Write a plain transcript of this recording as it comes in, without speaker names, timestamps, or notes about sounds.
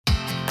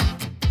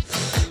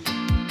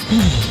You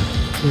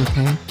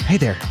okay? Hey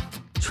there.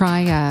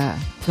 Try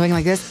going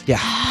like this. Yeah.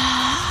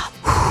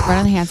 Right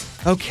on the hands.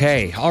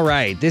 Okay. All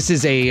right. This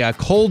is a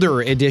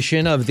colder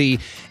edition of the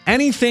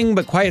Anything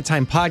But Quiet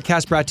Time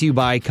podcast brought to you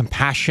by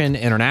Compassion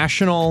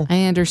International.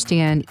 I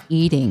understand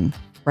eating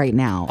right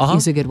now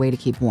is a good way to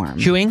keep warm.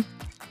 Chewing?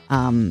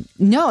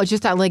 No,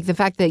 just I like the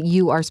fact that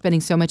you are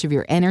spending so much of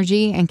your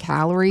energy and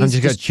calories I'm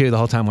just going to chew the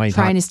whole time while you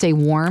trying talk. to stay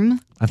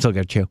warm. I'm still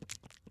going to chew.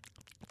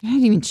 You're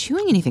not even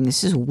chewing anything.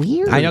 This is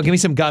weird. I know. Give me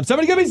some gum.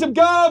 Somebody give me some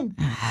gum.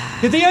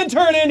 Get the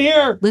intern in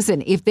here.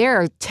 Listen, if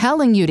they're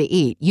telling you to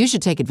eat, you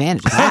should take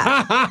advantage of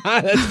that.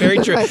 That's very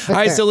true. All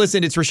right, so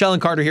listen, it's Rochelle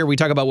and Carter here. We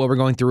talk about what we're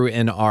going through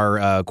in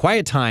our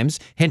quiet times,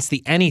 hence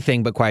the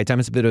Anything But Quiet Time.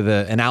 It's a bit of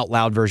an out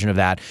loud version of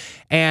that.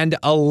 And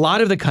a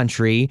lot of the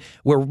country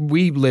where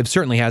we live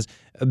certainly has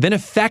been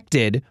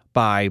affected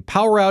by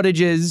power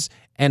outages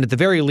and at the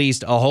very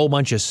least, a whole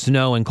bunch of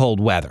snow and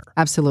cold weather.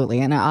 Absolutely.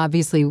 And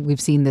obviously,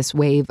 we've seen this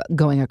wave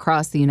going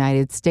across the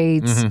United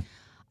States,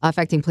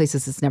 affecting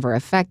places it's never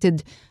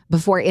affected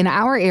before. In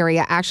our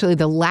area, actually,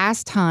 the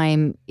last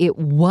time it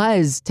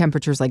was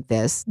temperatures like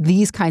this,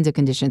 these kinds of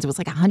conditions, it was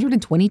like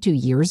 122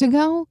 years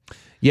ago.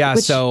 Yeah,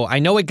 so I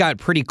know it got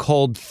pretty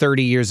cold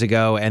 30 years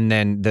ago, and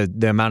then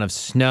the amount of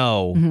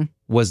snow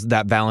was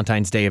that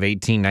Valentine's Day of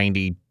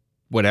 1890,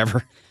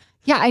 whatever.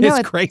 Yeah, I know.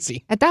 It's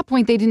crazy. At that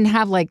point, they didn't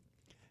have like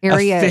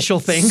area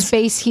official things,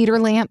 space heater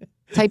lamp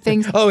type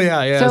things. Oh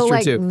yeah, so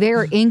that's true too.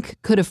 Their ink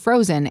could have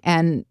frozen,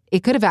 and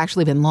it could have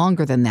actually been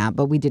longer than that,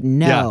 but we didn't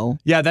know.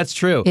 Yeah, that's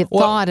true. It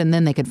thawed, and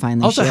then they could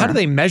finally. Also, share. how do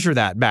they measure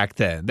that back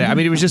then? I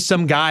mean, it was just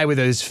some guy with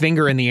his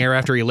finger in the air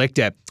after he licked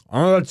it.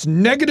 Oh, it's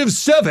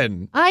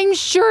 -7. I'm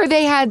sure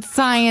they had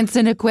science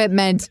and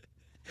equipment.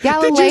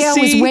 Galileo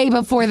was way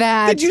before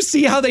that. Did you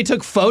see how they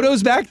took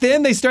photos back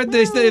then? They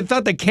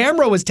thought the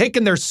camera was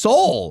taking their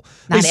soul.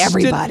 Not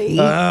everybody.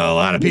 A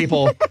lot of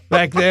people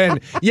back then.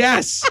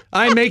 Yes,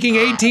 I'm making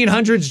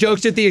 1800s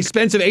jokes at the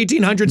expense of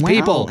 1800s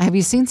people. Have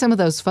you seen some of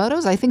those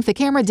photos? I think the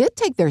camera did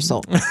take their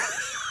soul.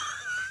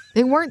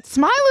 They weren't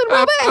smiling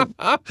real big.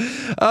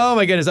 Oh,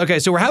 my goodness. Okay,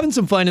 so we're having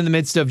some fun in the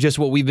midst of just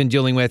what we've been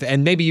dealing with,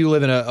 and maybe you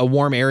live in a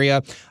warm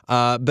area,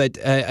 but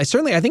I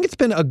think it's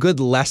been a good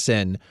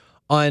lesson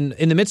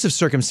in the midst of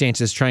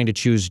circumstances, trying to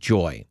choose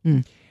joy.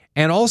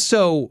 And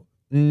also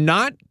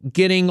not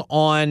getting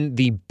on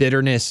the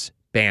bitterness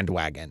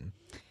bandwagon.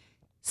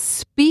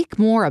 Speak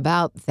more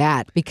about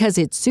that, because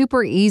it's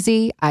super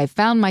easy. I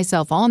found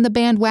myself on the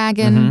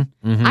bandwagon.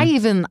 I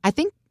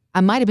think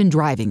I might have been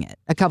driving it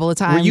a couple of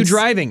times. Were you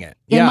driving it?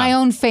 In my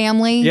own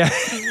family. Yeah.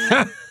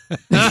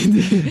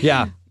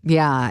 Yeah.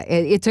 Yeah.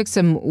 It took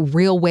some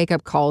real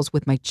wake-up calls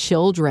with my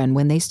children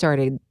when they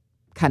started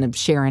kind of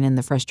sharing in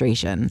the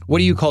frustration. What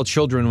do you call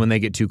children when they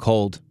get too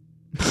cold?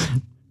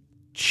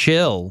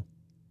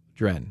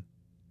 Children.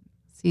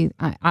 See,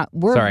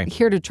 we're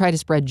here to try to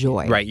spread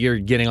joy. Right, you're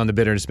getting on the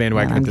bitterness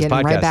bandwagon with this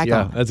podcast. Right back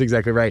on. That's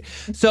exactly right.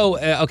 So,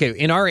 okay,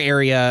 in our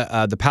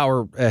area, the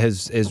power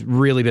has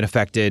really been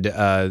affected.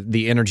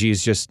 The energy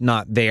is just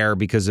not there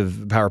because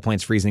of power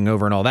plants freezing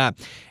over and all that.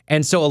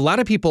 And so a lot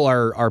of people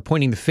are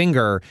pointing the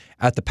finger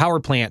at the power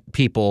plant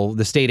people,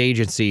 the state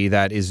agency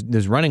that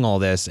is running all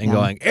this, and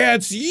going,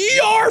 it's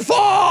your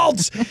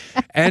fault!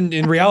 And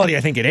in reality,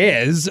 I think it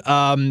is.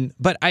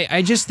 But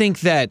I just think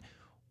that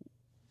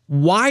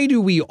why do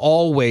we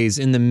always,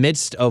 in the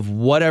midst of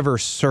whatever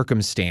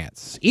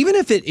circumstance, even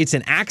if it's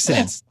an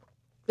accident.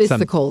 It's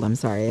the cold. I'm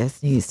sorry. I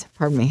sneezed.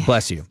 Pardon me.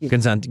 Bless you.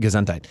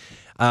 Gesundheit.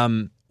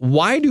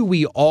 Why do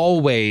we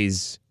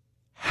always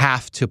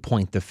have to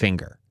point the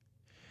finger?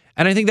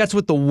 And I think that's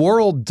what the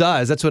world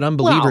does. That's what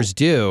unbelievers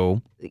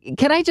do.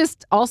 Can I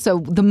just also,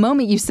 the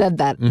moment you said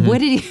that, what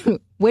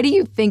do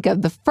you think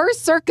of the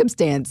first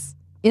circumstance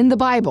in the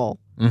Bible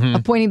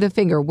of pointing the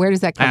finger? Where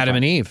does that come from? Adam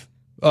and Eve.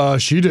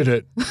 She did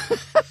it.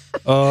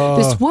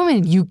 This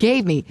woman you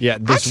gave me. Yeah,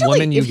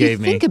 woman you gave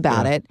me. If you think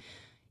about it,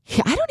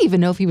 I don't even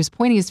know if he was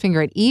pointing his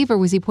finger at Eve or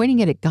was he pointing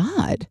it at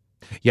God.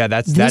 Yeah,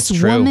 that's this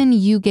true. Woman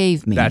you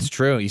gave me. That's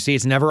true. You see,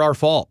 it's never our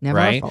fault,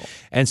 right? Our fault.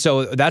 And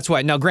so that's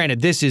why. Now,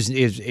 granted, this is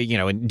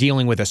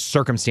dealing with a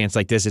circumstance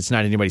like this, it's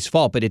not anybody's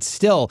fault, but it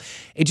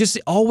just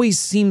always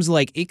seems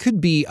like it could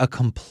be a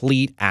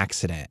complete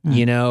accident.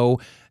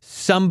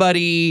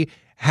 Somebody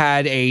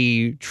had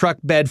a truck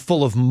bed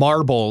full of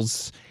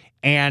marbles,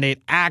 and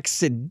it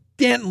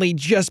accidentally,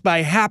 just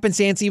by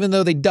happenstance, even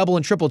though they double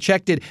and triple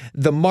checked it,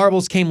 the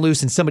marbles came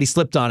loose and somebody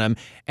slipped on them,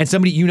 and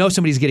somebody's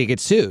going to get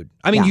sued.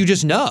 I mean, you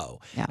just know.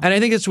 Yeah. And I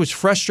think that's what's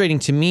frustrating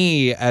to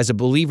me as a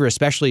believer,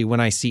 especially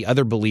when I see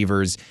other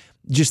believers,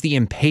 just the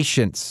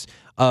impatience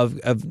of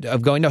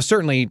going, no,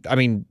 certainly, I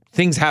mean,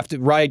 things have to,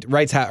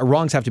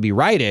 wrongs have to be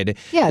righted.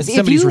 Yes,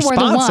 somebody's if you were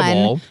the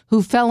responsible. one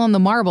who fell on the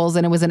marbles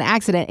and it was an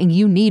accident and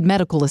you need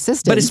medical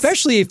assistance. But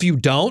especially if you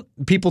don't,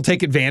 people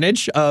take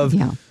advantage of,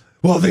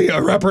 well, the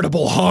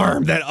irreparable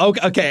harm that,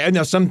 okay, and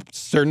now some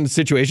certain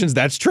situations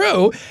that's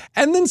true.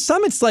 And then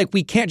some it's like,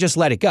 we can't just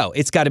let it go.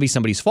 It's got to be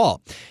somebody's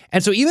fault.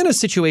 And so even a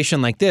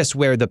situation like this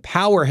where the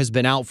power has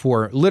been out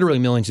for literally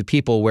millions of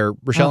people where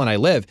Rochelle and I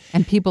live.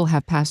 And people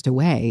have passed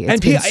away.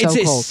 It's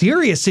a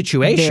serious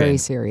situation. Very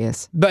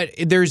serious. But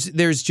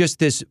there's just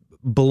this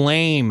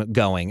blame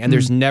going and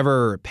there's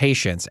never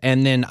patience.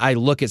 And then I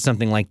look at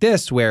something like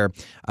this where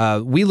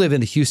we live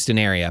in the Houston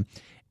area.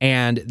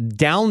 And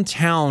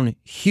downtown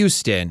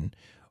Houston,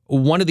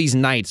 one of these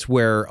nights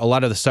where a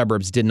lot of the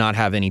suburbs did not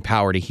have any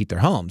power to heat their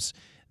homes,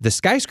 the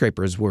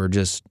skyscrapers were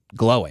just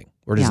glowing,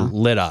 or just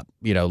lit up.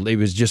 You know, it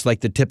was just like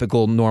the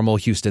typical normal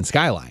Houston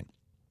skyline.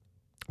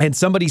 And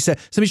somebody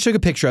took a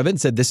picture of it and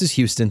said, this is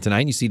Houston tonight.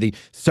 And you see the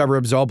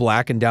suburbs all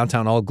black and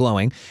downtown all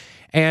glowing.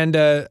 And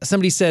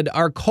somebody said,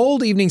 our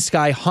cold evening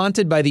sky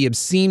haunted by the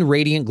obscene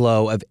radiant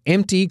glow of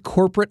empty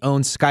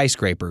corporate-owned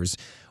skyscrapers,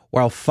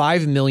 while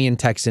 5 million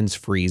Texans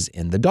freeze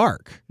in the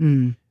dark.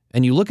 And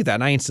you look at that,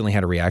 and I instantly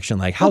had a reaction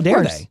like, how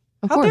dare they?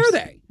 How dare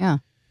they? Yeah.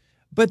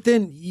 But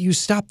then you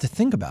stop to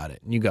think about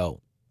it, and you go,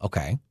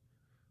 okay,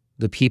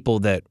 the people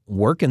that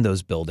work in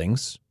those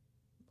buildings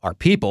are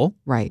people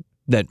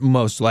that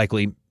most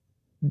likely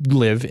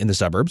live in the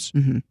suburbs,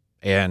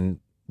 and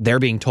they're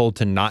being told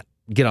to not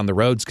get on the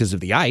roads because of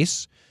the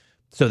ice,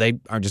 so they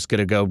are just going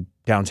to go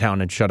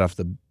downtown and shut off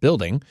the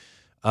building.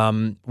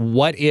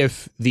 What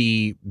if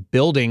the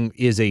building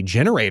is a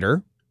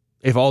generator?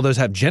 If all those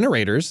have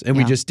generators and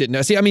we just didn't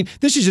know. See, I mean,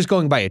 this is just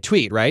going by a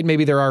tweet, right?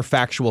 Maybe there are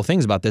factual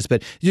things about this,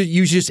 but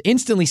you just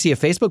instantly see a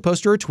Facebook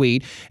post or a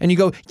tweet and you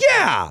go,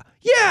 yeah.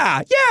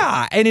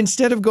 And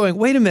instead of going,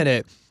 wait a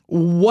minute,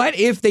 what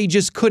if they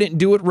just couldn't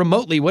do it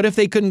remotely? What if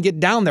they couldn't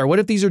get down there? What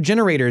if these are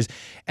generators?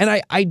 And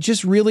I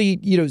just really,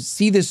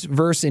 see this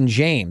verse in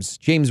James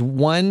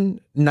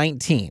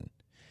 1:19.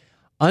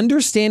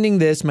 Understanding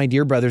this, my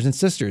dear brothers and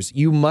sisters,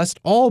 you must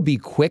all be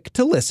quick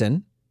to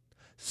listen,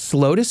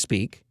 slow to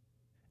speak,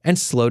 and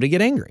slow to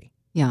get angry.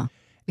 Yeah.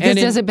 Because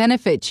does it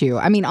benefit you?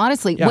 I mean,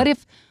 honestly, what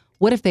if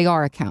they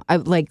are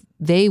like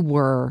they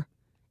were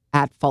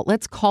at fault?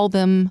 Let's call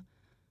them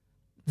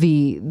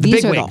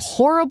these are the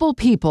horrible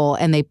people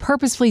and they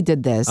purposefully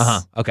did this.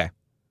 Okay.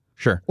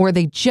 Sure. Or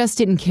they just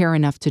didn't care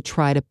enough to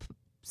try to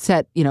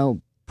set,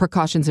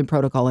 precautions and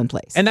protocol in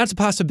place. And that's a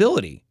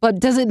possibility.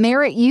 But does it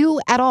merit you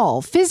at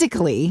all,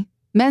 physically,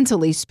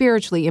 mentally,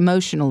 spiritually,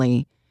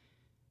 emotionally,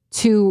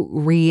 to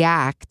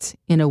react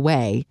in a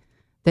way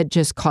that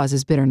just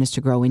causes bitterness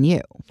to grow in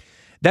you?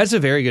 That's a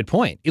very good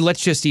point.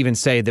 Let's just even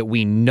say that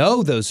we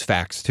know those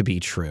facts to be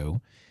true.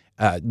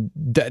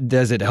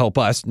 Does it help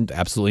us?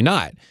 Absolutely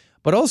not.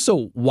 But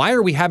also, why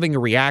are we having a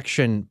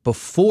reaction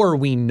before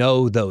we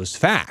know those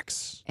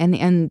facts?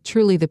 And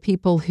truly, the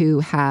people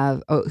who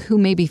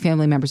may be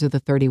family members of the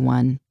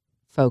 31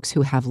 folks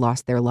who have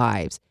lost their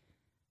lives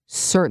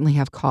certainly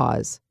have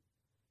cause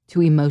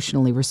to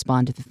emotionally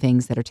respond to the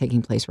things that are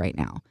taking place right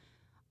now.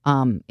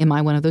 Am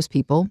I one of those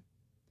people?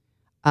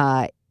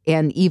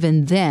 And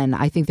even then,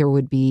 I think there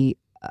would be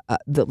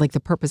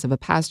the purpose of a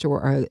pastor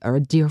or a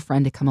dear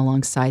friend to come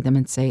alongside them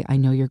and say, I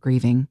know you're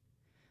grieving.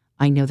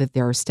 I know that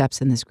there are steps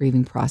in this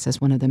grieving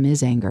process. One of them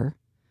is anger,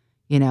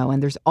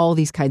 and there's all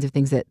these kinds of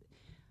things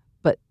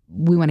but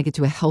we want to get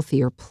to a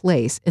healthier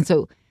place. And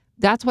so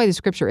that's why the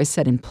scripture is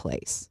set in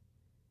place.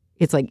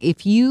 It's like,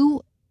 if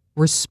you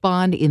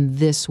respond in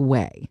this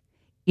way,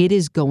 it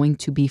is going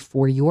to be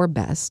for your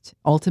best,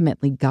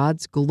 ultimately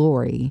God's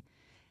glory.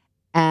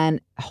 And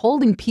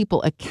holding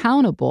people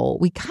accountable,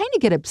 we kind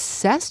of get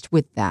obsessed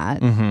with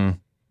that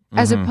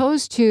as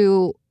opposed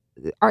to,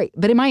 all right,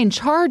 but am I in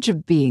charge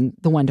of being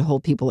the one to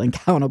hold people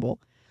accountable?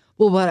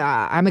 Well, but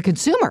I'm a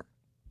consumer.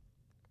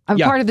 I'm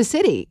part of the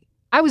city.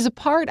 I was a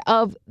part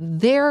of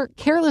their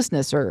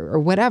carelessness or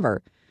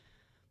whatever.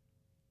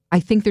 I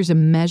think there's a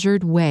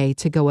measured way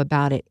to go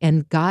about it.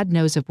 And God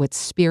knows of what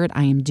spirit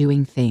I am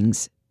doing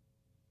things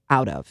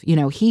out of.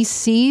 He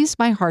sees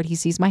my heart. He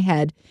sees my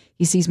head.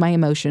 He sees my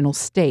emotional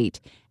state.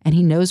 And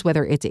he knows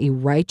whether it's a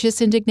righteous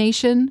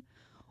indignation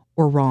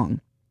or wrong.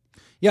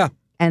 Yeah.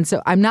 And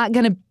so I'm not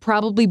going to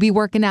probably be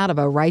working out of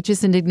a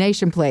righteous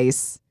indignation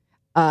place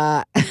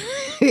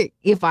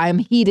if I'm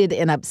heated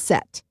and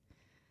upset.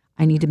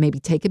 I need to maybe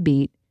take a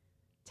beat,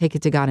 take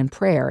it to God in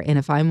prayer. And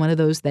if I'm one of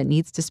those that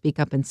needs to speak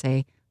up and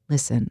say,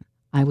 listen,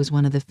 I was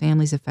one of the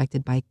families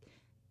affected by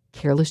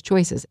careless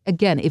choices.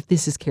 Again, if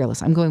this is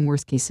careless, I'm going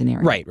worst case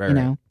scenario. Right.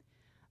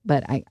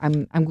 But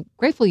I'm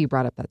grateful you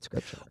brought up that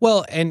scripture.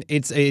 Well, and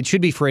it should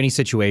be for any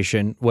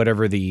situation,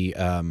 whatever the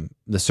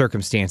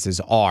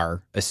circumstances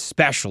are,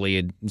 especially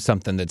in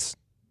something that's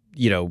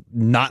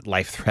not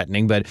life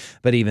threatening, but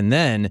even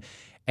then.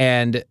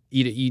 And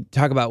you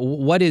talk about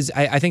what is.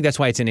 I think that's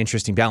why it's an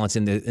interesting balance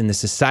in the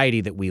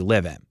society that we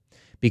live in,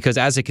 because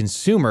as a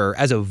consumer,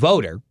 as a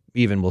voter,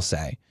 even we'll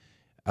say,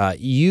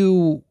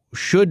 you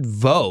should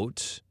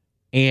vote,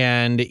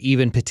 and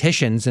even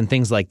petitions and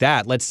things like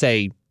that. Let's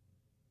say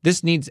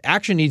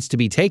action needs to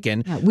be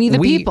taken. Yeah, we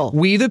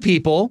the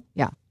people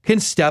can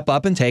step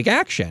up and take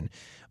action.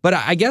 But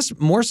I guess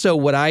more so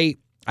what I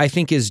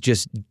think is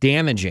just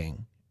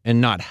damaging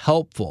and not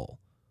helpful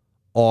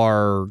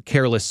are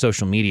careless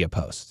social media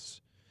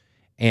posts.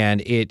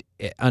 And it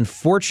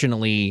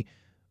unfortunately,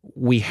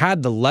 we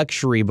had the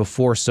luxury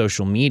before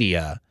social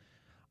media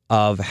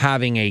of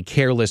having a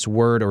careless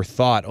word or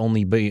thought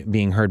only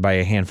being heard by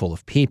a handful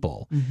of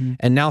people. Mm-hmm.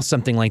 And now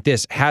something like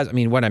this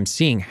what I'm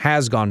seeing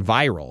has gone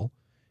viral.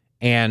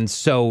 And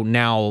so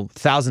now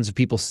thousands of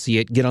people see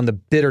it, get on the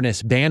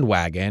bitterness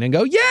bandwagon and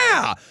go,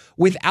 yeah,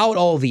 without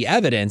all the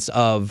evidence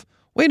of,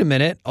 wait a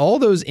minute, all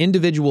those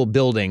individual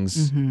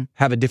buildings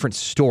have a different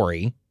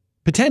story,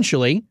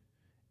 potentially.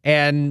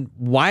 And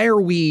why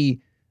are we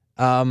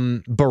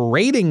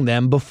berating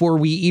them before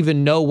we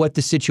even know what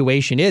the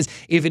situation is?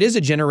 If it is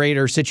a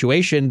generator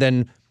situation,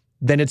 then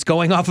it's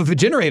going off of a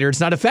generator. It's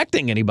not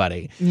affecting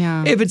anybody.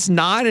 Yeah. If it's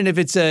not, and if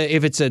it's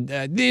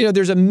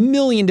there's a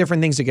million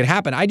different things that could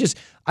happen.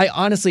 I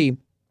honestly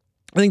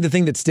think the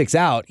thing that sticks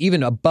out,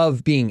 even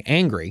above being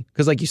angry,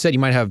 because like you said, you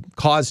might have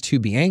cause to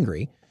be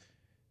angry,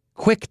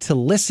 quick to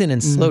listen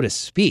and slow to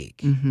speak.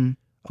 Mm-hmm.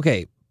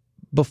 Okay.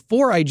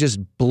 Before I just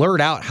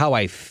blurt out how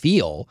I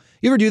feel.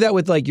 You ever do that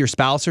with like your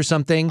spouse or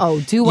something? Oh,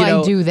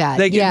 I do that?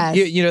 Like, yes.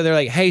 They're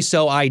like, hey,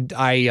 so I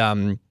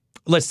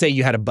let's say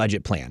you had a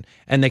budget plan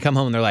and they come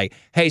home and they're like,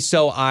 hey,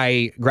 so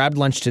I grabbed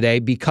lunch today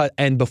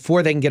and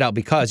before they can get out,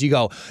 because you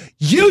go,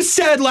 you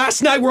said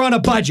last night we're on a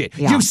budget.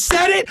 Yeah. You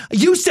said it.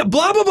 You said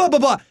blah, blah, blah, blah,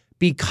 blah.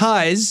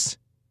 Because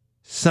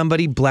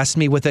somebody blessed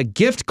me with a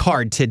gift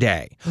card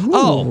today.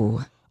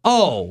 Ooh.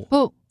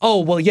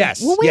 Well,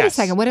 yes. Well, wait yes. a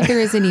second. What if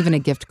there isn't even a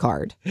gift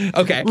card?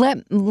 Okay.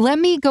 Let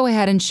me go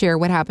ahead and share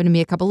what happened to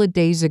me a couple of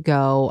days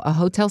ago, a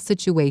hotel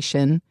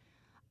situation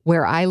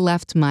where I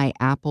left my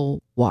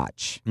Apple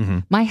Watch. Mm-hmm.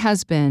 My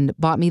husband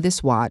bought me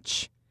this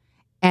watch,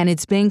 and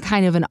it's been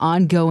kind of an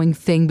ongoing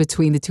thing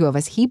between the two of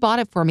us. He bought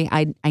it for me.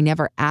 I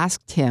never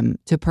asked him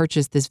to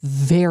purchase this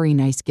very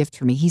nice gift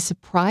for me. He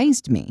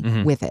surprised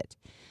me with it.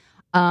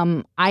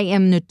 I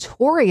am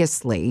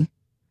notoriously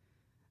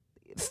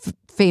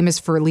famous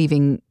for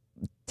leaving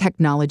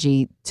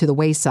technology to the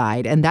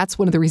wayside. And that's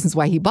one of the reasons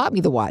why he bought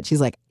me the watch. He's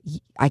like,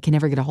 I can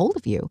never get a hold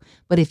of you.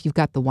 But if you've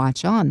got the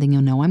watch on, then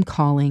you'll know I'm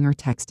calling or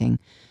texting.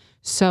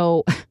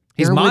 So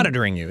he's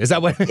monitoring you. Is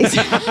that what?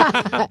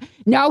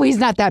 No, he's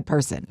not that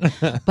person.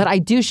 But I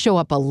do show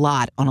up a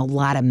lot on a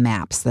lot of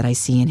maps that I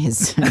see in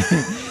his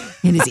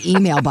in his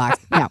email box.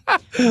 No.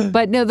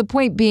 But no, the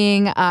point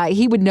being,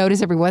 he would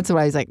notice every once in a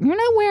while, he's like, you're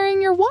not wearing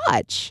your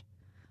watch.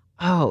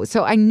 Oh,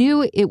 so I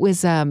knew it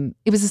was a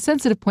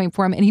sensitive point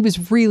for him, and he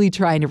was really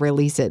trying to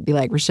release it. Be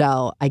like,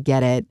 Rochelle, I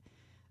get it.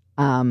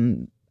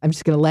 I'm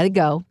just going to let it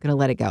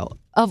go.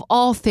 Of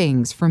all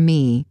things for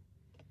me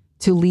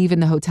to leave in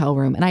the hotel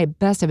room, and I had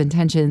best of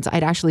intentions,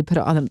 I'd actually put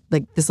it on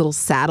like this little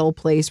saddle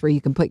place where you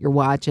can put your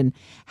watch and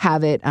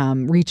have it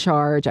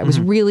recharge. I was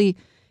really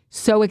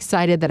so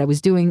excited that I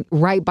was doing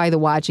right by the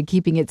watch and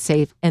keeping it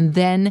safe. And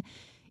then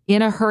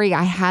in a hurry,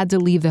 I had to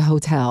leave the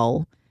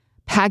hotel,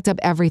 packed up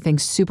everything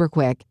super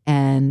quick,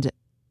 and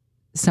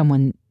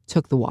someone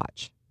took the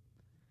watch.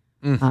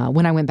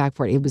 When I went back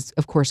for it, it was,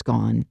 of course,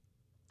 gone.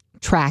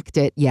 Tracked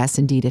it. Yes,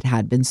 indeed, it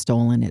had been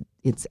stolen.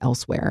 It's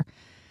elsewhere.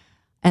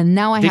 And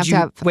now I have to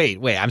have...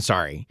 Wait, I'm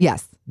sorry.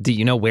 Yes. Do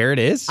you know where it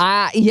is?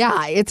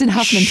 Yeah, it's in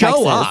Huffman,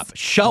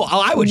 Texas.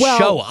 I would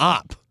show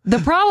up. The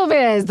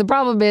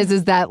problem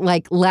is that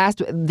like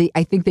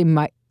I think they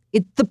might...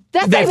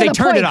 That's if they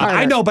turned it off. Carter.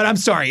 I know, but I'm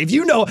sorry. If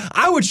you know,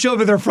 I would show up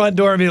at their front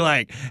door and be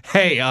like,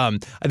 "Hey,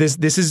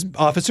 this is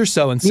Officer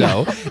so and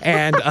so,"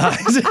 and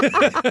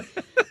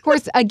of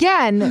course,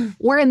 again,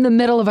 we're in the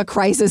middle of a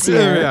crisis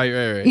here.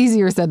 Right.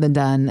 Easier said than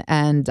done,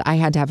 and I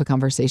had to have a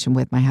conversation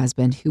with my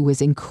husband, who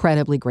was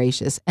incredibly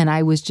gracious, and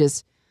I was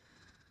just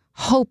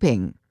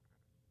hoping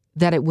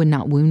that it would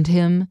not wound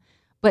him.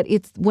 But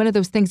it's one of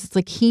those things. It's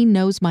like he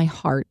knows my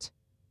heart.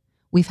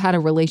 We've had a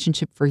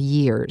relationship for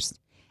years.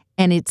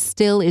 And it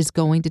still is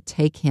going to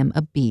take him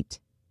a beat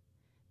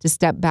to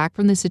step back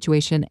from the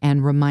situation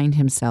and remind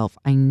himself,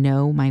 I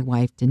know my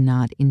wife did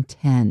not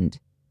intend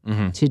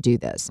to do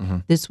this.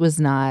 This was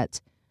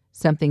not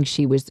something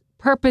she was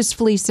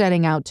purposefully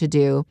setting out to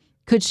do.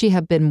 Could she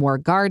have been more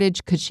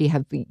guarded? Could she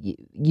have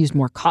used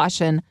more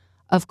caution?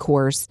 Of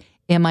course.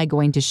 Am I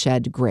going to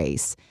shed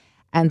grace?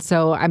 And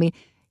so, I mean,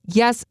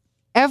 yes,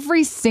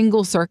 every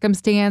single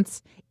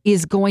circumstance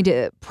is going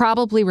to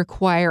probably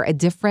require a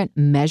different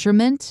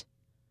measurement.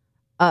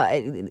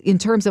 In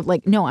terms of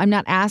like, no, I'm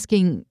not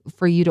asking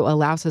for you to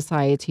allow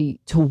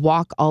society to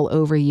walk all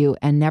over you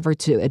and never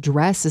to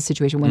address a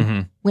situation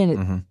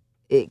when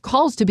it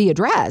calls to be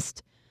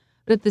addressed.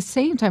 But at the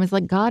same time, it's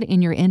like, God,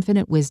 in your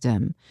infinite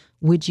wisdom,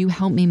 would you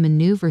help me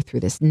maneuver through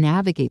this,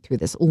 navigate through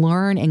this,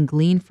 learn and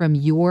glean from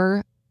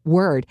your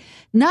word?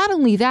 Not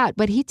only that,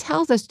 but he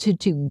tells us to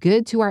do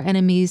good to our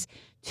enemies,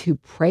 to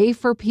pray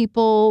for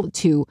people,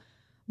 to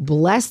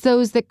bless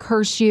those that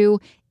curse you.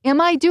 Am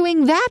I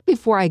doing that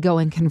before I go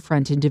and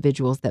confront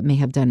individuals that may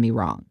have done me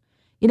wrong?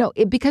 You know,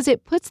 because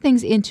it puts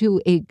things into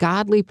a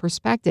godly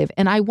perspective.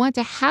 And I want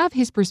to have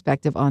his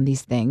perspective on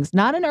these things,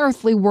 not an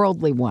earthly,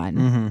 worldly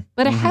one,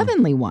 but a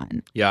heavenly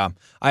one. Yeah,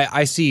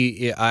 I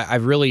see.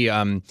 I've really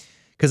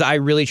because I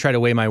really try to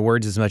weigh my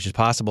words as much as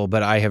possible,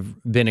 but I have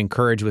been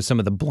encouraged with some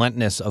of the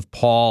bluntness of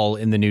Paul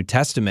in the New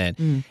Testament.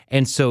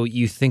 And so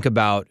you think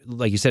about,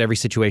 like you said, every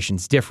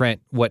situation's different.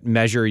 What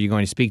measure are you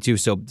going to speak to?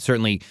 So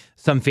certainly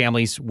some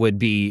families would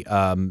be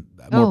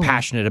more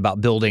passionate about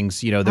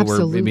buildings, that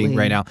we're being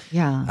right now.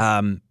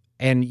 Yeah.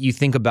 And you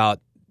think about,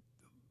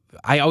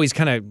 I always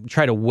kind of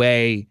try to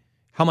weigh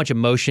how much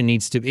emotion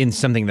needs to, in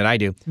something that I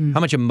do, how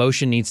much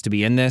emotion needs to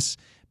be in this,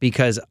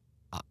 because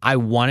I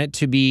want it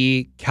to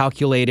be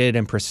calculated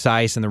and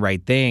precise and the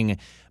right thing.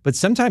 But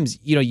sometimes,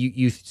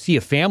 you see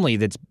a family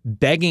that's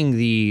begging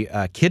the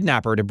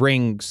kidnapper to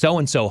bring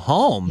so-and-so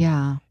home.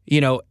 Yeah.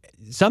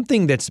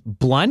 Something that's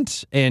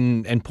blunt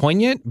and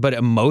poignant, but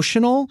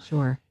emotional.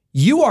 Sure.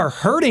 You are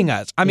hurting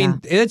us. I mean,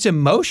 it's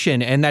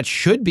emotion, and that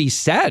should be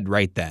said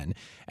right then.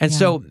 And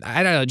so,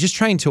 I don't know, just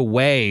trying to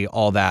weigh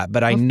all that.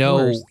 But I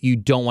know you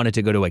don't want it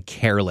to go to a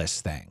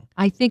careless thing.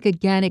 I think,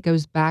 again, it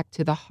goes back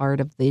to the heart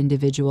of the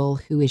individual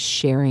who is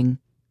sharing.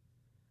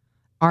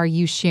 Are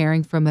you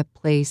sharing from a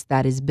place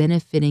that is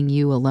benefiting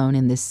you alone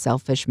in this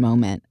selfish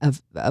moment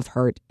of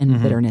hurt and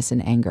bitterness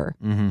and anger?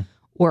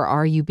 Or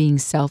are you being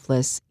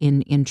selfless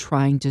in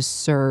trying to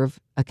serve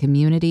a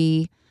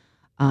community,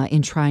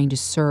 in trying to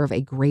serve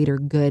a greater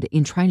good,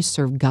 in trying to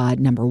serve God,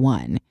 number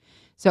one?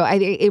 So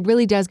it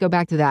really does go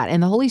back to that.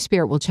 And the Holy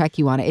Spirit will check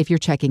you on it if you're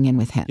checking in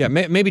with him. Yeah,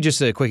 maybe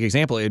just a quick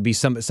example. It would be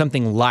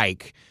something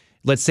like,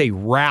 let's say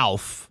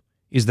Ralph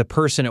is the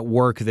person at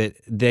work that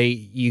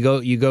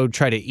you go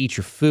try to eat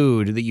your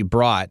food that you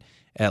brought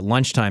at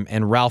lunchtime,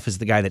 and Ralph is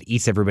the guy that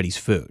eats everybody's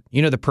food.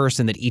 You know, the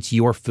person that eats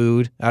your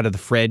food out of the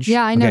fridge?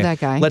 Yeah, I know that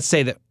guy. Let's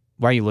say that.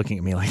 Why are you looking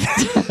at me like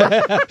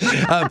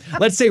that?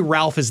 Let's say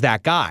Ralph is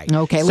that guy.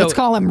 Okay, let's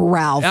call him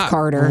Ralph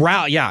Carter.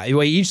 Ralph, yeah. Well,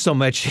 he eats so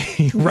much,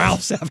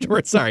 Ralph's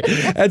afterwards, sorry.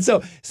 And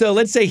so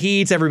let's say he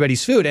eats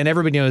everybody's food, and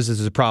everybody knows this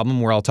is a problem.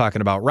 We're all talking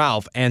about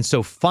Ralph. And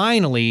so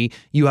finally,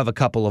 you have a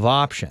couple of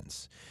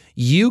options.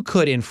 You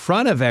could, in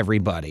front of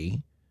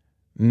everybody,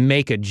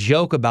 make a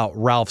joke about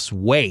Ralph's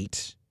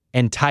weight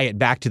and tie it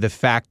back to the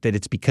fact that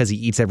it's because he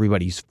eats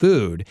everybody's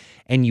food,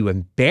 and you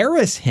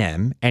embarrass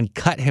him and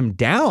cut him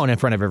down in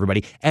front of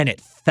everybody, and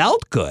it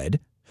felt good.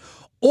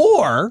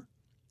 Or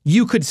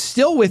you could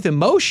still, with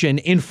emotion,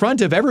 in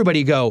front of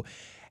everybody go,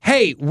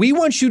 hey, we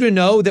want you to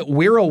know that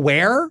we're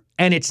aware,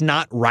 and it's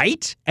not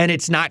right, and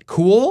it's not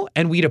cool,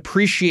 and we'd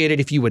appreciate it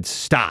if you would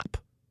stop.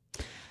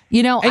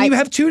 You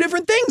have two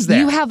different things there.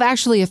 You have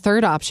actually a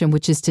third option,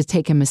 which is to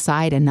take him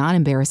aside and not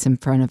embarrass him in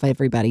front of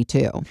everybody,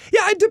 too.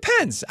 Yeah, it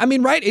depends. I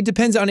mean, right? It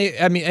depends on it.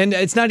 I mean, and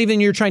it's not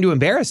even you're trying to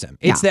embarrass him.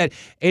 It's that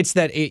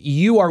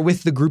you are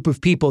with the group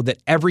of people that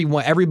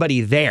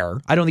everybody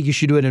there. I don't think you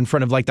should do it in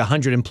front of like the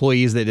 100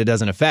 employees that it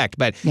doesn't affect.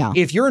 But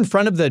if you're in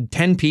front of the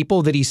 10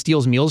 people that he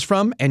steals meals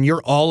from, and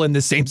you're all in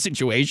the same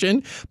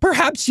situation,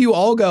 perhaps you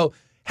all go,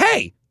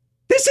 hey,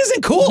 this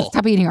isn't cool.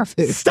 Stop eating our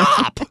food.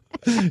 Stop.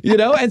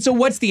 And so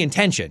what's the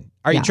intention?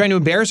 Are you trying to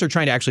embarrass or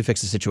trying to actually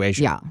fix the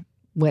situation? Yeah.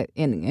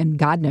 And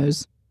God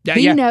knows.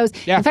 He knows.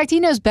 Yeah. In fact,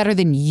 he knows better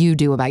than you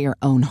do about your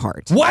own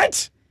heart.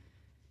 What?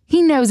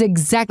 He knows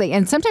exactly.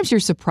 And sometimes you're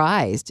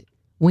surprised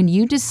when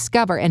you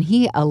discover, and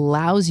he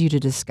allows you to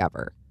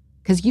discover,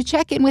 because you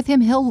check in with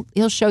him,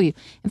 he'll show you.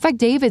 In fact,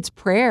 David's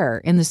prayer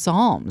in the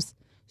Psalms,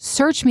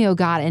 search me, O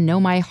God, and know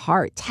my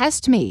heart.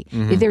 Test me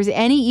if there's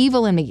any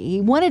evil in me.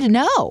 He wanted to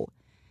know.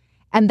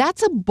 And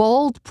that's a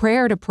bold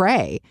prayer to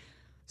pray.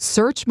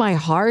 Search my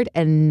heart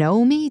and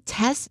know me.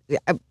 Test.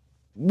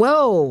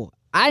 Whoa.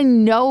 I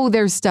know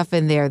there's stuff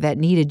in there that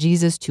needed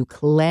Jesus to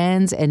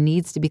cleanse and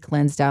needs to be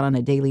cleansed out on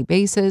a daily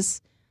basis.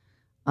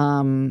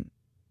 We're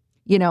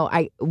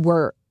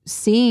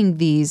seeing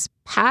these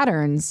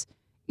patterns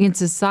in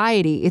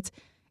society.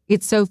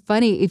 It's so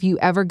funny if you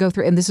ever go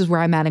through, and this is where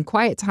I'm at in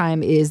quiet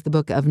time, is the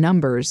book of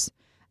Numbers.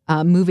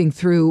 Moving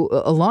through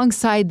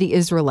alongside the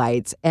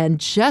Israelites, and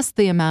just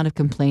the amount of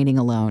complaining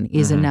alone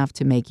is enough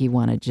to make you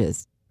want to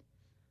just...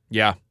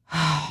 Yeah,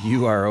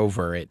 you are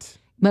over it.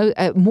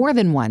 More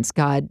than once,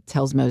 God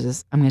tells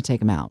Moses, I'm going to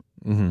take him out.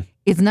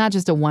 It's not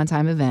just a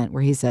one-time event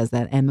where he says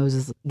that, and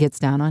Moses gets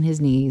down on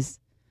his knees,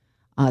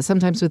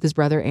 sometimes with his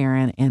brother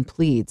Aaron, and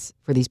pleads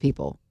for these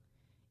people.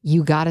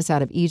 You got us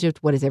out of Egypt.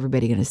 What is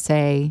everybody going to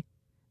say?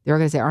 They're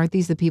going to say, aren't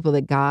these the people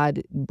that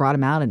God brought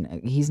him out,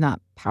 and he's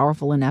not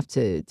powerful enough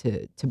to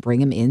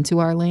bring him into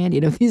our land?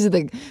 These are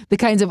the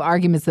kinds of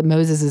arguments that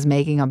Moses is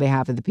making on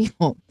behalf of the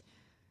people.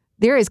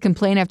 There is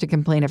complaint after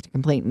complaint after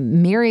complaint.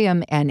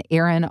 Miriam and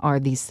Aaron are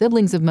the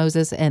siblings of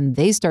Moses, and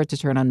they start to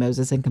turn on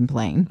Moses and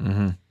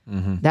complain.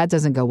 That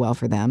doesn't go well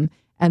for them.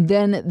 And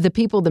then the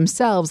people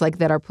themselves,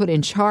 that are put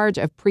in charge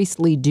of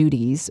priestly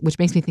duties, which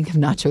makes me think of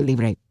Nacho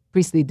Libre,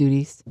 priestly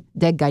duties,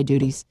 dead guy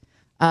duties.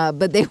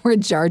 But they were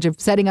in charge of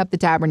setting up the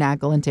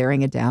tabernacle and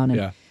tearing it down.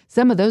 And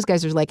some of those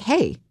guys are like,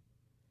 hey,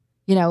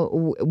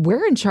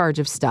 we're in charge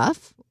of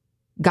stuff.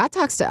 God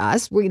talks to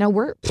us.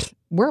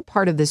 We're a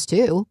part of this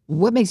too.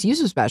 What makes you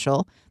so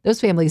special? Those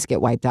families get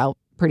wiped out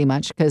pretty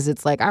much because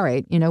it's like, all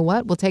right, you know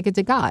what? We'll take it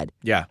to God.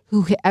 Yeah.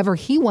 Whoever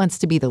he wants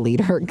to be the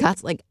leader,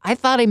 God's like, I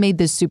thought I made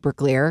this super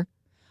clear,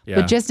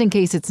 but just in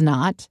case it's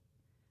not,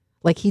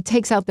 Like he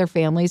takes out their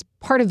families.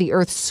 Part of the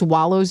earth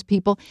swallows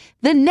people.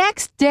 The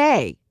next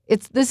day,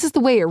 this is the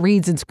way it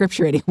reads in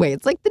scripture anyway.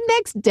 It's like the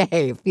next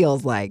day, it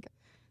feels like.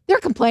 They're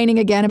complaining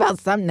again about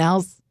something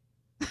else.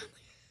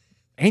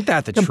 Ain't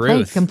that the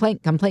truth?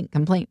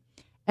 Complaint.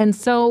 And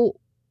so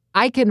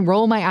I can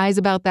roll my eyes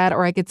about that,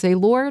 or I could say,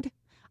 Lord,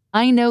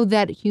 I know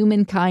that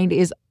humankind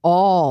is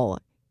all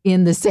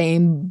in the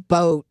same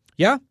boat.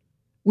 Yeah.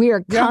 We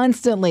are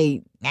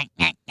constantly,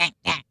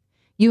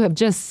 you have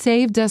just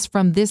saved us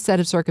from this set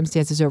of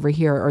circumstances over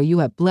here, or you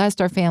have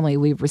blessed our family.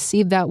 We've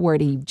received that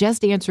word, and you've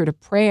just answered a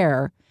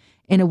prayer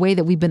in a way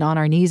that we've been on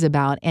our knees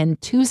about.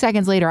 And 2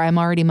 seconds later, I'm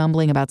already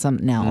mumbling about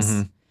something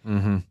else.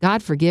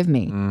 God forgive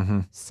me.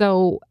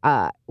 So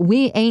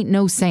we ain't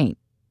no saint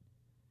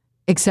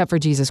except for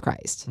Jesus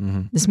Christ.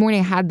 This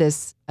morning I had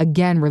this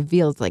again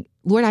revealed. It's like,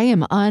 Lord, I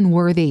am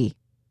unworthy.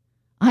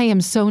 I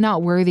am so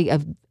not worthy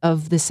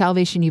of the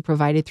salvation you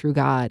provided through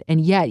God.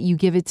 And yet you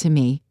give it to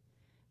me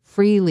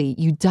freely.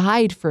 You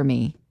died for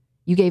me.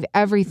 You gave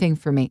everything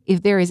for me.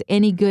 If there is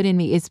any good in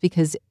me, it's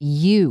because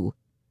you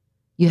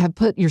have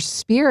put your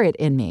spirit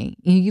in me.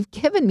 You've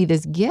given me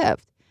this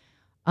gift.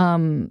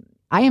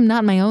 I am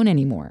not my own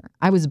anymore.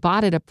 I was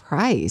bought at a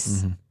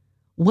price.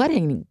 What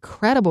an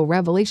incredible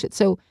revelation.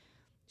 So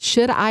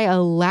should I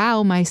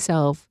allow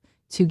myself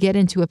to get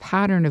into a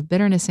pattern of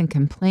bitterness and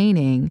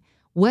complaining?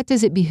 What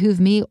does it behoove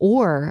me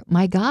or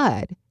my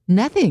God?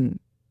 Nothing.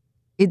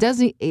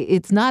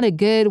 It's not a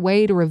good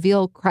way to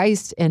reveal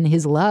Christ and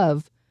his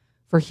love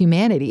for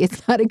humanity.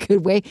 It's not a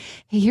good way.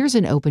 Hey, here's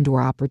an open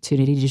door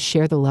opportunity to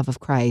share the love of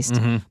Christ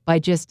by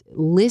just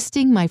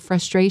listing my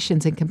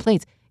frustrations and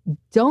complaints.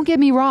 Don't get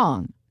me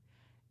wrong.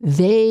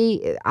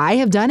 I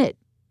have done it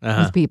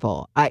with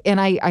people.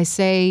 I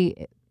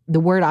say the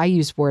word I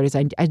use for it is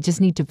I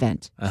just need to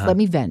vent. Just let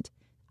me vent.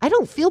 I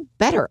don't feel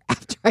better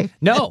after I vent.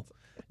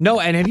 No.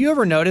 And have you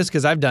ever noticed,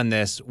 because I've done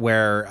this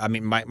where, I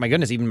mean, my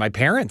goodness, even my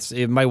parents,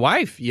 even my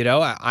wife,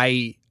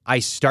 I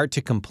start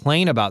to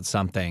complain about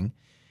something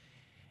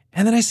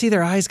and then I see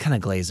their eyes kind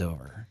of glaze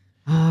over.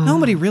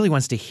 Nobody really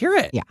wants to hear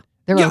it. Yeah.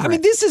 I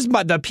mean, this is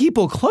the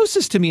people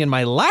closest to me in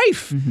my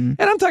life. And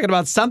I'm talking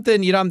about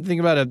something, I'm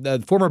thinking about a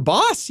former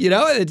boss,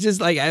 it's just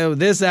like, oh,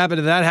 this happened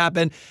and that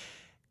happened.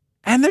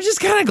 And they're just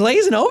kind of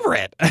glazing over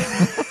it.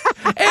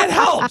 It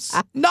helps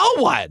no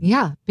one.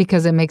 Yeah,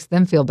 because it makes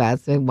them feel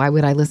bad. So why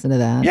would I listen to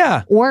that?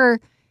 Yeah. Or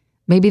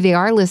maybe they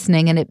are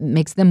listening and it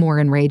makes them more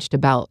enraged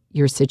about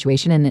your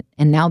situation.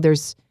 And now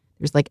there's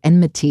like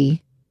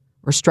enmity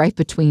or strife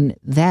between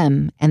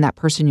them and that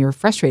person you're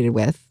frustrated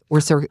with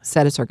or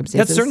set of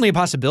circumstances. That's certainly a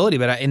possibility.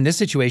 But in this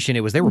situation,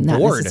 they were Not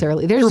bored.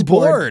 Necessarily. They were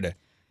bored.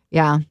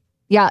 Yeah.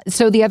 Yeah.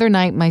 So the other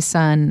night, my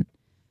son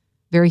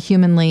very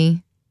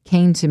humanly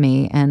came to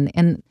me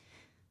and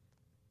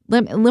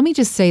let me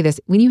just say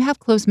this. When you have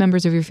close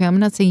members of your family, I'm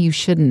not saying you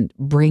shouldn't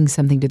bring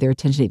something to their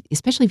attention,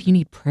 especially if you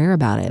need prayer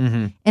about it.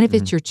 And if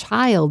it's your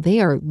child, they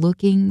are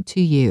looking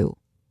to you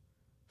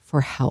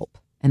for help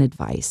and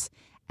advice.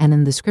 And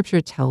in the scripture,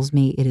 it tells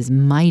me it is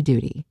my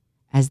duty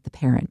as the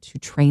parent to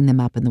train them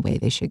up in the way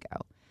they should go.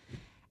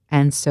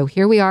 And so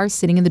here we are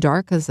sitting in the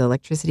dark because the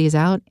electricity is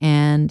out.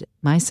 And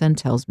my son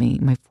tells me,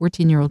 my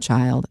 14-year-old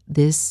child,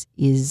 this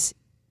is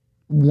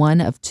one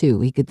of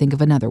two. He could think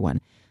of another one.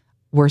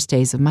 Worst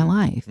days of my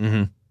life.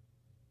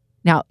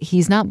 Now,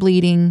 he's not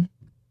bleeding.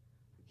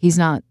 He's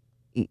not,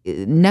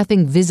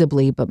 nothing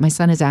visibly, but my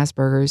son has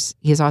Asperger's.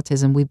 He has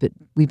autism.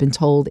 We've been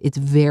told it's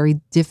very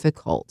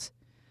difficult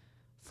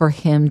for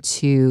him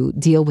to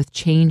deal with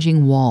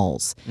changing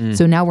walls.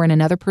 So now we're in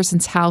another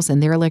person's house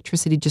and their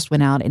electricity just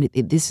went out and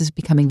this is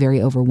becoming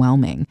very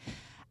overwhelming.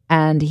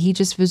 And he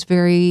just was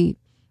very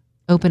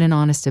open and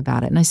honest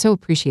about it. And I so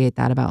appreciate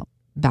that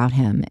about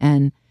him.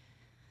 And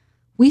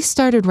we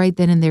started right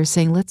then and there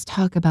saying, let's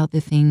talk about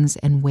the things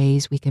and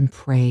ways we can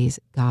praise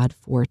God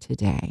for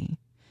today.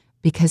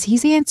 Because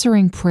he's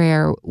answering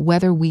prayer,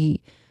 whether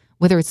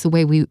it's the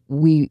way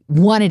we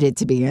wanted it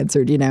to be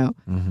answered,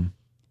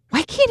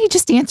 Why can't he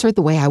just answer it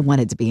the way I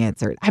want it to be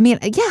answered? I mean,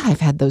 yeah,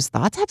 I've had those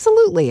thoughts.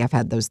 Absolutely, I've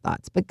had those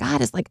thoughts. But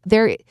God is like,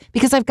 there,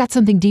 because I've got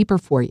something deeper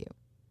for you.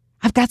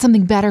 I've got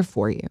something better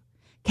for you.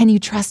 Can you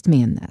trust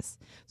me in this?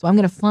 So I'm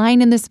going to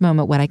find in this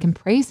moment what I can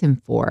praise him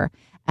for,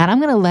 and I'm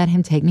going to let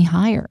him take me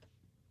higher.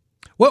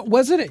 What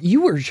was it?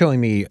 You were showing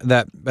me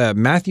that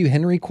Matthew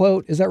Henry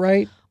quote. Is that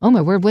right? Oh,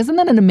 my word. Wasn't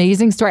that an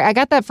amazing story? I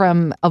got that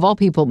from, of all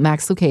people,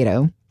 Max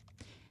Lucado,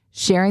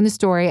 sharing the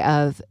story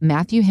of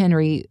Matthew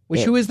Henry.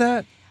 Who is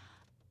that?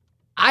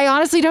 I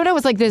honestly don't know.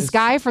 It's like this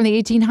guy from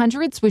the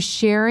 1800s was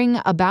sharing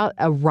about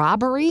a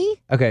robbery.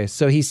 Okay,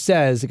 so he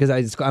says,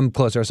 because I'm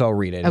closer, so I'll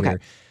read it. Okay.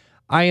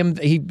 Here.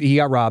 He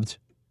got robbed.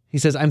 He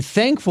says, I'm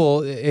thankful.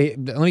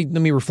 Let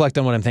me reflect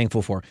on what I'm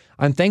thankful for.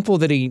 I'm thankful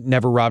that he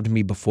never robbed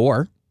me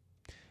before.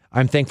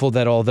 I'm thankful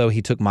that although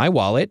he took my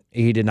wallet,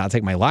 he did not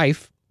take my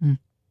life.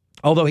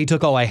 Although he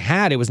took all I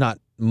had, it was not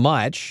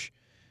much.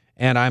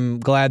 And I'm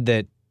glad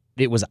that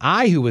it was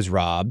I who was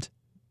robbed,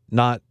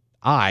 not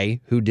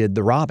I who did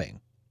the robbing.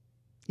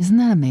 Isn't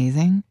that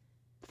amazing?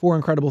 4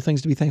 incredible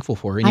things to be thankful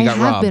for, and I you got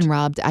have robbed. been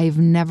robbed. I'd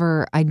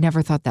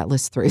never thought that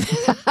list through.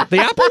 The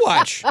Apple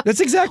Watch. That's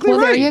exactly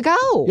well, right. there you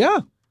go. Yeah.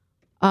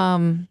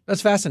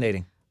 That's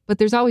fascinating. But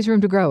there's always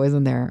room to grow,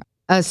 isn't there?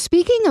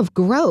 Speaking of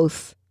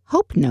growth,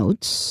 Hope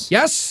Notes.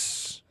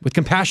 Yes. With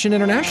Compassion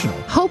International.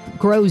 Hope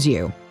grows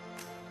you.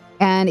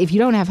 And if you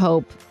don't have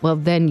hope, well,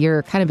 then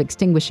you're kind of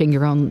extinguishing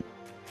your own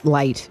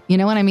light. You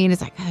know what I mean?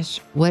 It's like, gosh,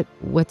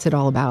 what's it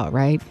all about,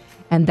 right?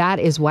 And that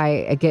is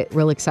why I get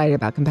real excited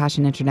about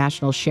Compassion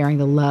International sharing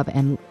the love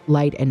and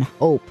light and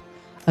hope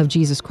of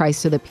Jesus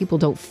Christ so that people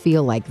don't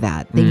feel like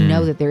that. They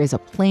know that there is a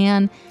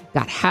plan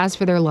God has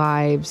for their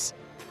lives.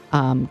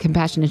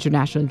 Compassion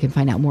International, you can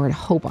find out more at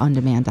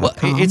hopeondemand.com.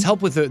 Well, it's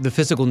help with the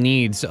physical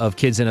needs of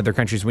kids in other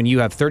countries. When you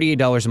have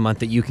 $38 a month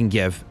that you can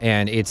give,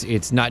 and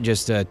it's not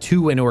just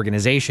to an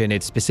organization,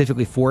 it's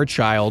specifically for a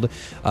child,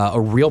 a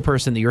real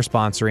person that you're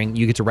sponsoring.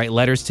 You get to write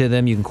letters to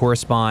them, you can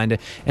correspond.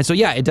 And so,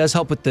 yeah, it does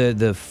help with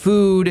the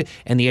food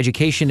and the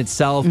education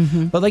itself.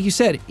 But like you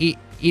said,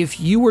 if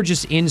you were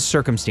just in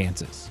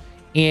circumstances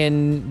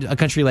in a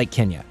country like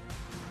Kenya,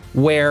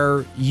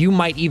 where you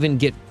might even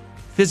get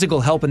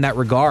physical help in that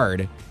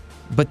regard,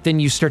 but then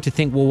you start to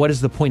think, well, what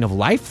is the point of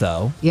life,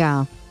 though?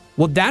 Yeah.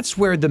 Well, that's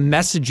where the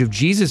message of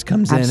Jesus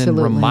comes in and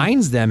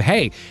reminds them,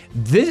 hey,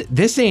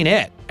 this ain't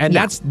it. And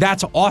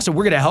that's awesome.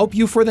 We're going to help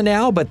you for the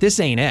now, but this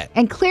ain't it.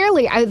 And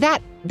clearly,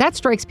 that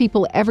strikes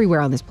people everywhere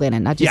on this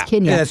planet, not just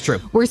Kenya. Yeah, that's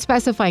true. We're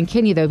specifying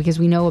Kenya, though, because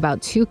we know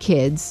about 2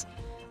 kids.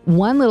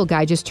 One little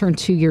guy just turned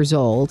 2 years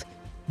old.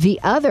 The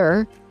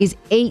other is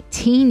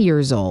 18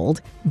 years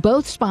old,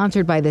 both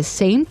sponsored by the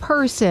same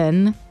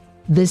person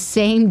the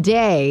same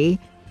day.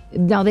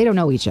 Now, they don't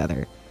know each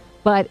other,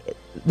 but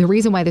the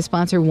reason why the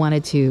sponsor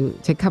wanted to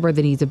cover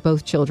the needs of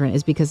both children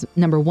is because,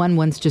 number one,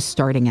 one's just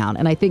starting out.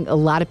 And I think a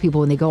lot of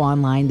people, when they go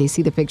online, they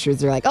see the pictures,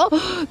 they're like,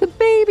 oh, the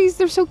babies,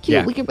 they're so cute.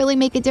 Yeah. We can really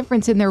make a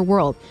difference in their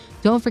world.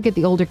 Don't forget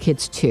the older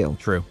kids, too.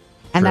 True.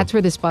 And that's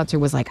where the sponsor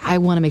was like, I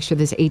want to make sure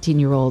this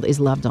 18-year-old is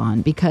loved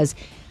on, because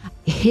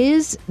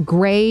his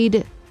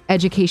grade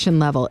education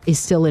level is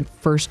still at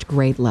first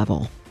grade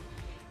level.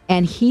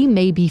 And he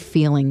may be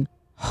feeling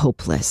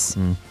hopeless.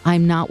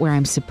 I'm not where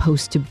I'm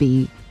supposed to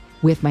be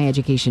with my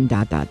education, ...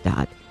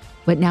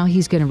 But now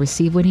he's going to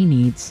receive what he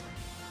needs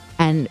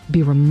and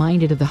be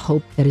reminded of the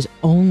hope that is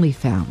only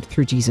found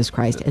through Jesus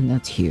Christ, and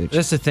that's huge.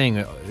 That's the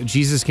thing.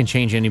 Jesus can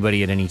change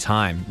anybody at any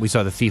time. We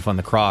saw the thief on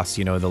the cross,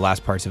 the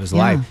last parts of his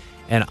life.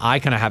 And I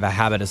kind of have a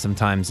habit of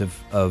sometimes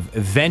of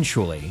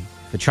eventually,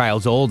 if a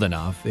child's old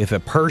enough, if a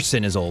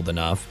person is old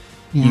enough,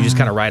 you just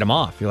kind of write them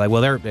off. You're like,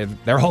 well,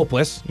 they're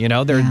hopeless.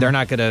 They're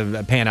not going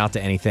to pan out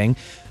to anything.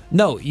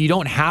 No, you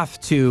don't have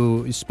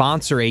to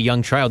sponsor a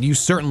young child. You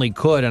certainly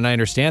could, and I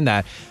understand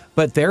that.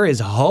 But there is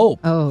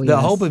hope. The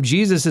hope of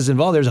Jesus is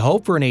involved. There's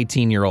hope for an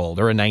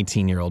 18-year-old or a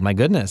 19-year-old. My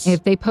goodness.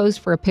 If they pose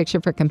for a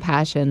picture for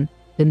compassion,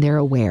 then they're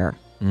aware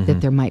that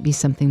there might be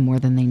something more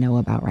than they know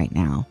about right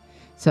now.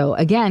 So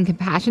again,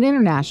 Compassion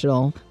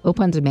International,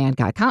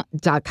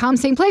 hopeondemand.com,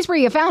 same place where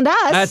you found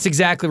us. That's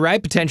exactly right,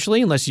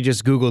 potentially, unless you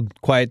just Googled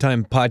Quiet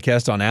Time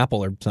Podcast on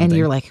Apple or something. And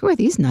you're like, who are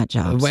these nut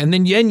jobs? And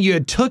then you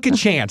took a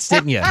chance,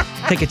 didn't you?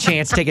 Take a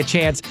chance.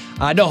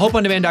 No,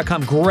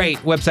 hopeondemand.com, great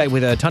website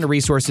with a ton of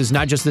resources,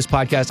 not just this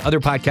podcast,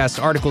 other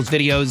podcasts, articles,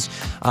 videos.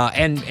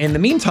 And in the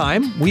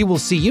meantime, we will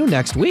see you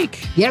next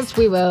week. Yes,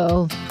 we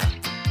will.